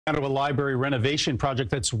Now to a library renovation project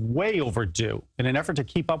that's way overdue. In an effort to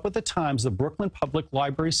keep up with the times, the Brooklyn Public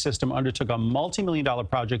Library System undertook a multi-million-dollar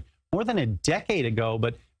project more than a decade ago,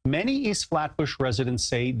 but many East Flatbush residents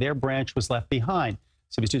say their branch was left behind.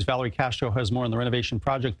 CBS News' Valerie Castro has more on the renovation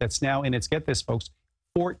project that's now in its, get this folks,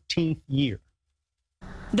 14th year.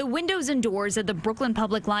 The windows and doors at the Brooklyn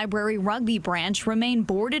Public Library Rugby branch remain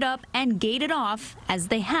boarded up and gated off, as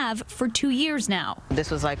they have for 2 years now. This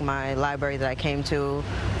was like my library that I came to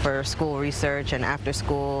for school research and after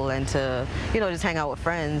school and to, just hang out with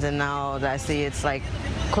friends. And now that I see it's like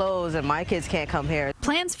closed and my kids can't come here.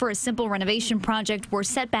 Plans for a simple renovation project were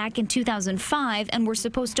set back in 2005 and were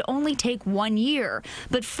supposed to only take 1 year.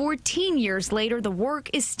 But 14 years later, the work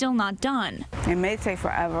is still not done. It may take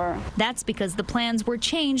forever. That's because the plans were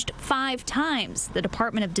changed 5 times. The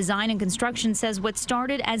Department of Design and Construction says what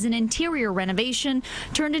started as an interior renovation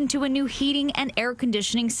turned into a new heating and air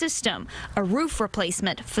conditioning system, a roof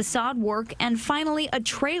replacement, facade work, and finally a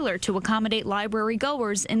trailer to accommodate library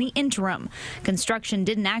goers in the interim. Construction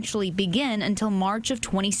didn't actually begin until March of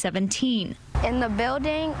 2017. In the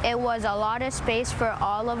building, it was a lot of space for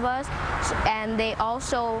all of us, and they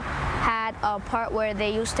also had a part where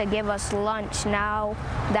they used to give us lunch. Now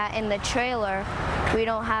that in the trailer, we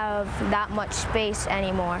don't have that much space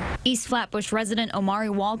anymore. East Flatbush resident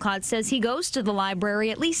Omari Walcott says he goes to the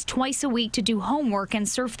library at least twice a week to do homework and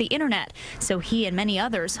surf the internet. So he and many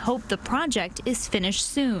others hope the project is finished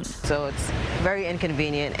soon. So it's very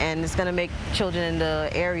inconvenient, and it's going to make children in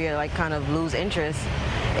the area kind of lose interest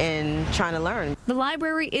in trying to learn. The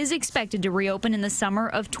library is expected to reopen in the summer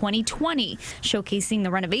of 2020, showcasing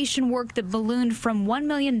the renovation work that ballooned from $1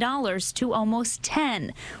 million to almost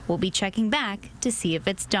 10. We'll be checking back to see if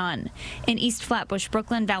it's done. In East Flatbush,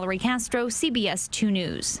 Brooklyn, Valerie Castro, CBS 2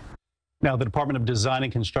 News. Now, the Department of Design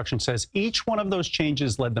and Construction says each one of those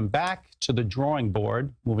changes led them back to the drawing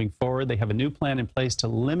board. Moving forward, they have a new plan in place to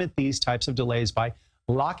limit these types of delays by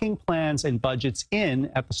locking plans and budgets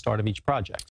in at the start of each project.